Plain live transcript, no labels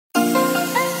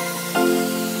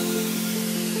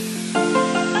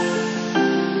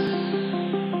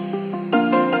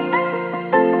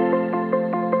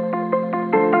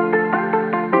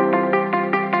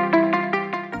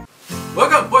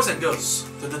boys and girls,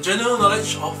 to the general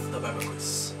knowledge of the Bible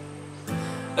quiz.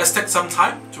 Let's take some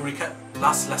time to recap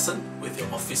last lesson with your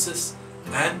officers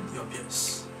and your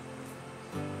peers.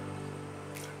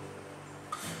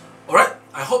 Alright,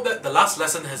 I hope that the last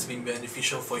lesson has been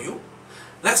beneficial for you.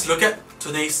 Let's look at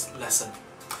today's lesson.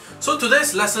 So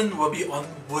today's lesson will be on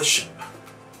worship.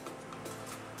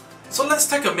 So let's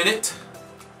take a minute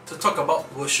to talk about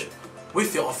worship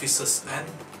with your officers and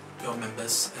your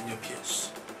members and your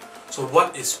peers. So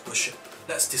what is worship?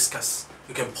 Let's discuss.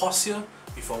 You can pause here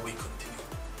before we continue.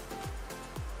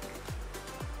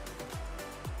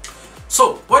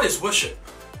 So what is worship?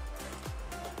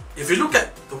 If you look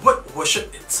at the word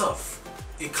worship itself,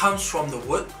 it comes from the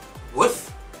word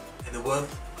worth and the word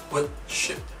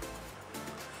worship.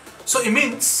 So it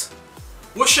means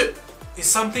worship is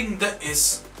something that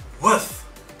is worth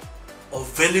or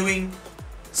valuing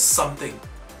something.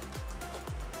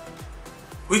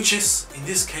 Which is, in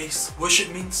this case, worship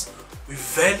means we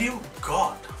value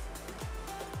God.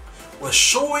 We're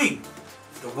showing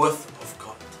the worth of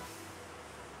God.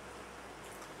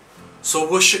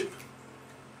 So worship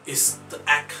is the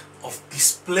act of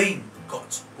displaying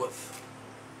God's worth.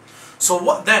 So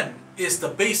what then is the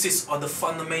basis or the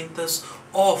fundamentals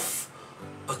of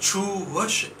a true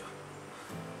worship?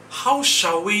 How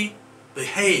shall we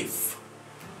behave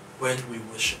when we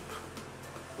worship?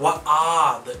 What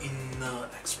are the inner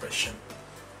expression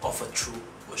of a true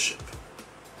worship?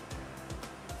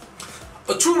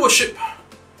 A true worship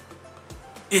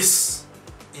is,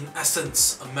 in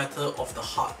essence, a matter of the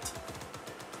heart.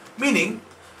 Meaning,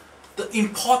 the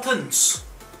importance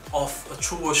of a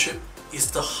true worship is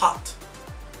the heart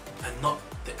and not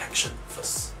the action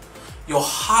first. Your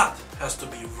heart has to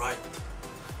be right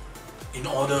in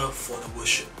order for the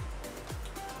worship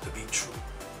to be true.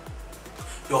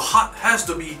 Your heart has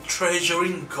to be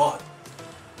treasuring God,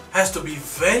 has to be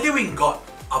valuing God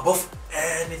above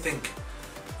anything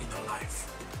in your life.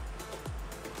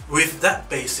 With that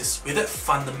basis, with that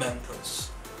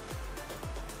fundamentals,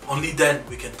 only then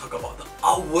we can talk about the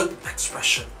outward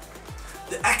expression,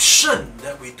 the action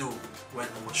that we do when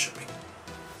worshipping.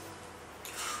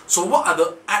 So what are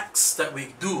the acts that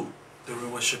we do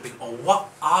during worshipping, or what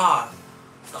are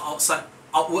the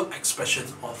outward expression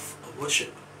of a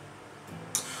worship?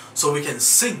 So we can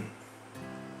sing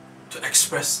to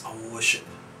express our worship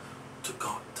to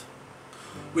God.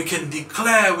 We can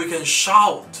declare, we can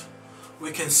shout,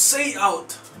 we can say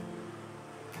out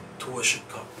to worship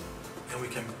God. And we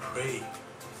can pray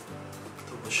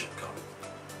to worship God.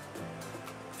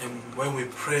 And when we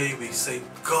pray, we say,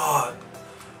 God,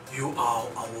 you are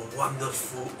our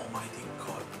wonderful Almighty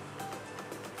God.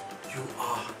 You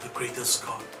are the greatest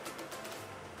God,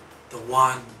 the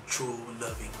one true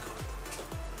loving God.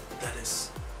 That is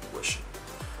worship.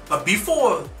 But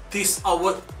before this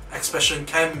outward expression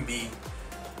can be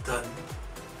done,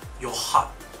 your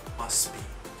heart must be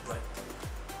right.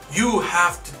 You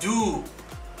have to do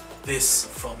this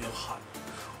from your heart.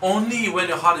 Only when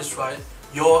your heart is right,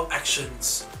 your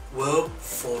actions will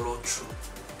follow through.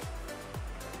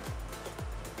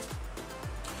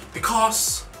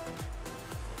 Because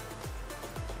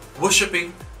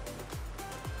worshipping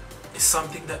is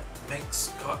something that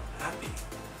makes God happy.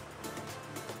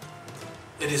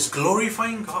 It is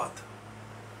glorifying God.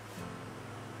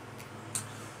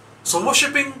 So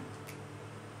worshipping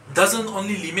doesn't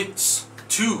only limit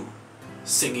to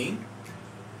singing,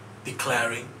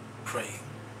 declaring, praying,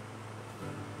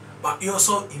 but it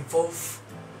also involves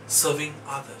serving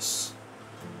others.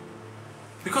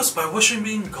 Because by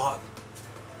worshiping God,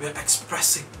 we are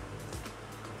expressing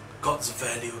God's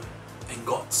value and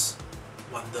God's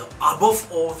wonder above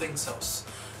all things else.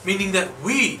 Meaning that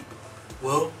we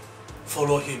will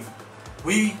follow Him.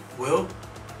 We will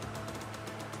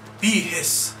be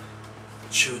His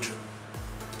children.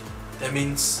 That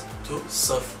means to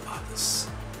serve others.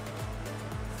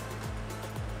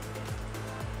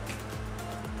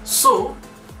 So,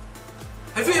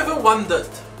 have you ever wondered,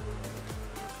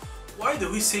 why do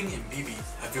we sing in BB?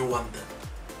 Have you wondered?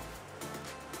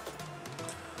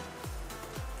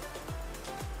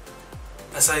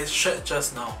 As I shared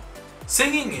just now,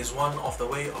 singing is one of the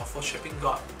way of worshipping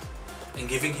God and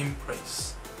giving Him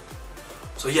praise.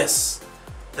 So yes,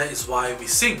 that is why we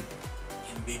sing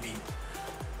in BB.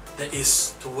 That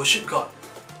is to worship God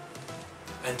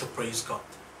and to praise God.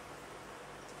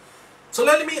 So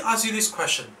let me ask you this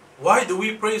question. Why do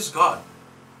we praise God?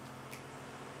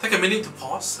 Take a minute to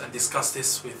pause and discuss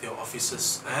this with your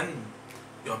officers and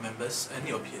your members and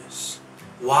your peers.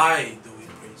 Why do we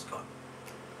praise God?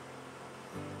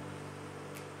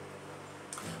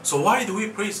 So why do we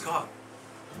praise God?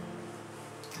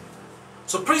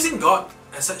 So praising God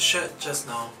as I shared just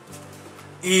now,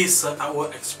 is an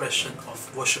outward expression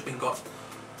of worshipping God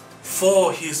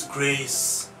for His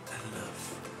grace and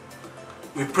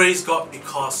love. We praise God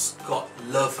because God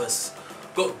loves us.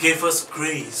 God gave us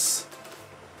grace.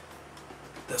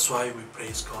 That's why we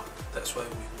praise God. That's why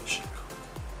we worship God.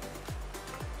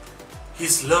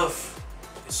 His love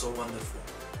is so wonderful.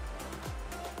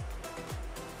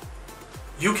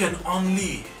 You can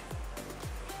only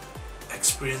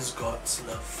experience God's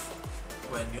love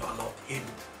when you allow Him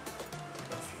to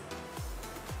love you.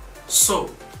 So,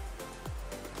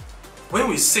 when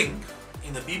we sing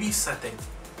in the BB setting,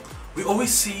 we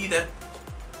always see that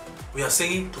we are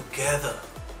singing together.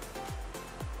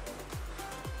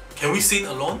 Can we sing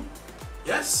alone?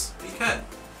 Yes, we can.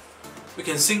 We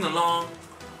can sing along,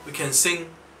 we can sing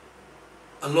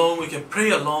alone, we can pray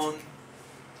alone.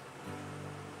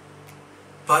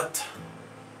 But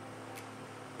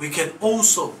we can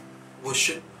also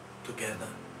worship together.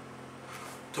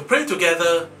 To pray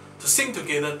together, to sing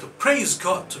together, to praise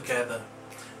God together.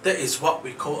 That is what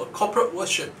we call a corporate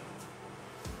worship.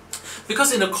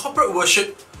 Because in a corporate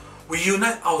worship, we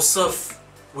unite ourselves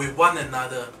with one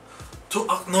another to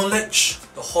acknowledge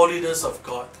the holiness of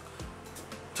God,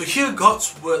 to hear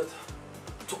God's word,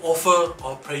 to offer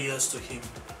our prayers to Him,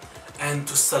 and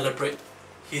to celebrate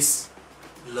His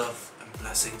love and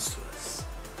blessings to us.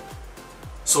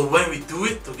 So when we do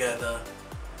it together,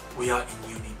 we are in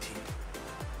unity.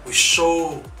 We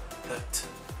show that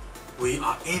we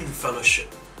are in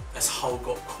fellowship as how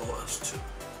God called us to.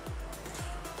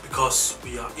 Because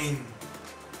we are in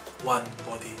one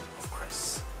body of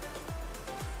Christ.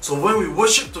 So when we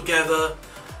worship together,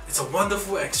 it's a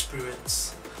wonderful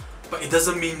experience. But it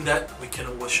doesn't mean that we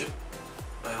cannot worship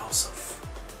by ourselves.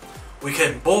 We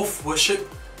can both worship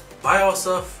by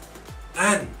ourselves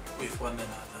and with one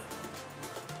another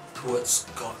towards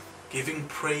God, giving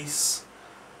praise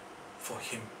for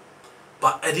Him.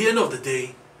 But at the end of the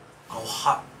day, our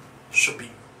heart should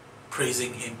be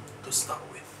praising Him to start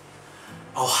with.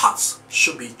 Our hearts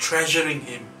should be treasuring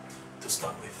Him to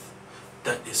start with.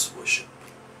 That is worship.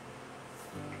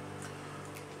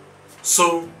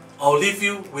 So I'll leave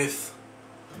you with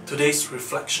today's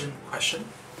reflection question.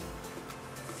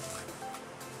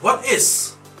 What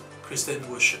is Christian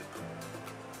worship?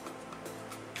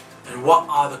 And what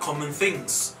are the common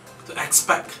things to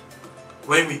expect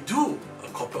when we do a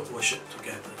corporate worship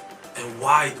together? And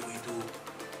why do we do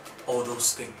all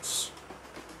those things?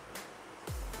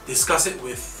 Discuss it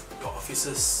with your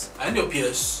officers and your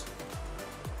peers.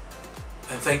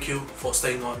 And thank you for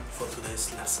staying on for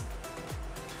today's lesson.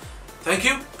 Thank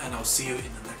you, and I'll see you in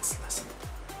the next lesson.